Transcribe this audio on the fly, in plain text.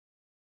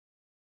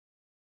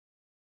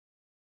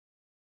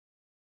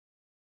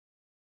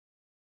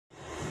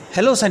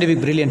Hello scientific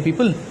brilliant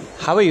people,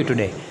 how are you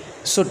today?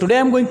 So today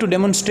I am going to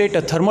demonstrate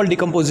a thermal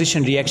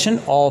decomposition reaction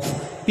of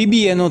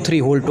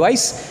PbNO3 whole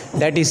twice,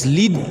 that is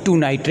lead to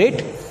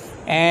nitrate.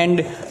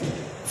 And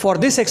for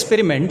this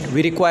experiment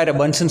we require a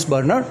Bunsen's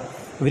burner,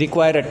 we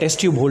require a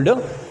test tube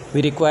holder,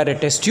 we require a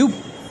test tube,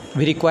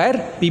 we require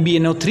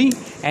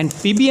PbNO3, and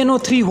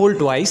PbNO3 whole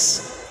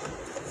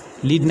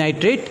twice lead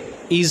nitrate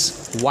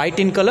is white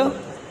in color,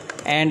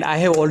 and I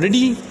have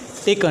already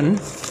taken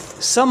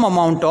some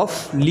amount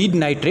of lead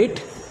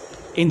nitrate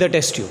in the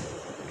test tube,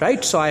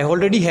 right? So I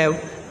already have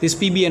this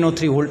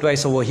PbNO3 whole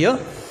twice over here.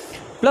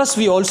 Plus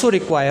we also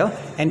require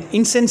an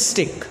incense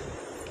stick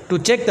to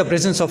check the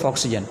presence of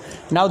oxygen.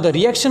 Now the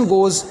reaction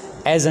goes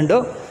as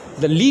under: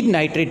 the lead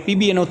nitrate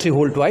PbNO3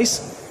 whole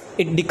twice,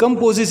 it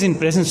decomposes in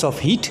presence of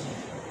heat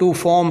to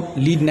form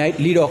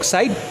lead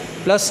oxide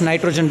plus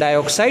nitrogen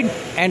dioxide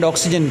and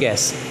oxygen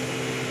gas.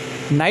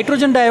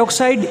 Nitrogen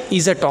dioxide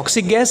is a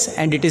toxic gas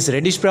and it is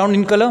reddish brown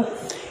in color,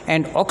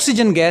 and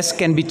oxygen gas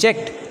can be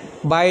checked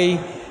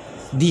by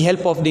the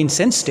help of the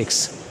incense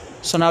sticks.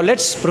 So now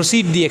let's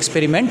proceed the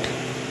experiment.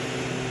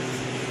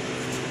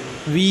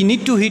 We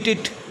need to heat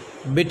it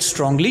a bit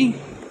strongly.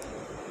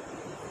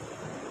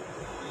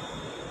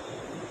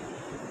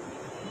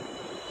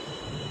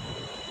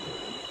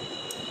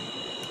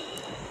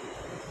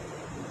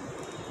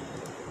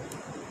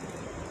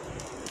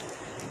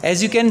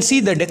 As you can see,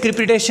 the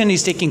decrypitation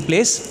is taking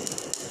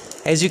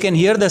place. As you can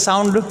hear the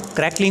sound,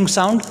 crackling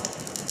sound.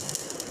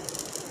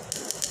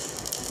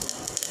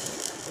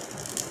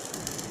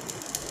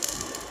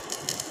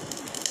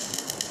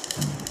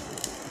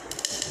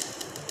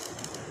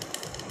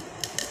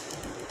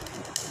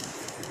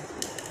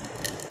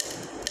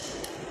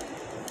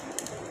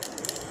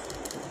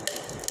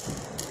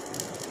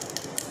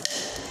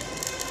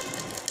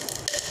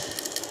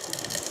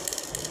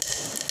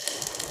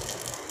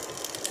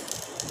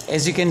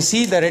 As you can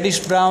see, the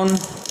reddish brown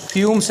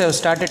fumes have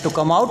started to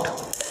come out.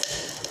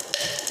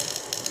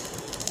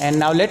 And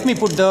now let me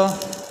put the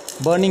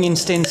burning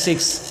incense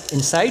sticks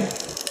inside.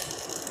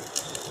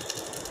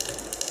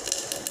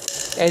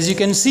 As you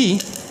can see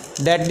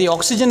that the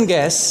oxygen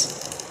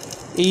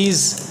gas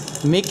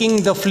is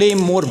making the flame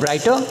more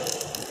brighter.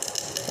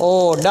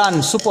 Oh,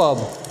 done, superb.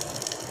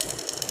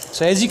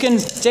 So as you can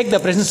check the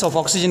presence of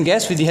oxygen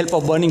gas with the help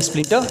of burning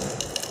splinter.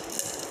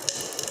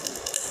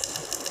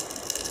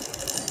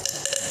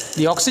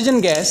 The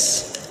oxygen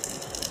gas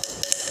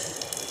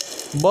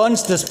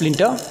burns the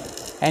splinter,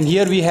 and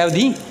here we have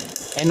the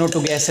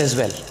NO2 gas as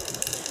well.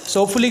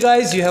 So hopefully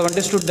guys, you have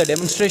understood the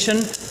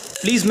demonstration.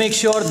 Please make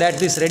sure that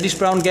this reddish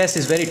brown gas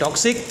is very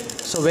toxic.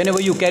 So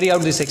whenever you carry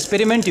out this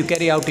experiment, you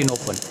carry out in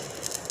open.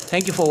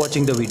 Thank you for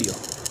watching the video.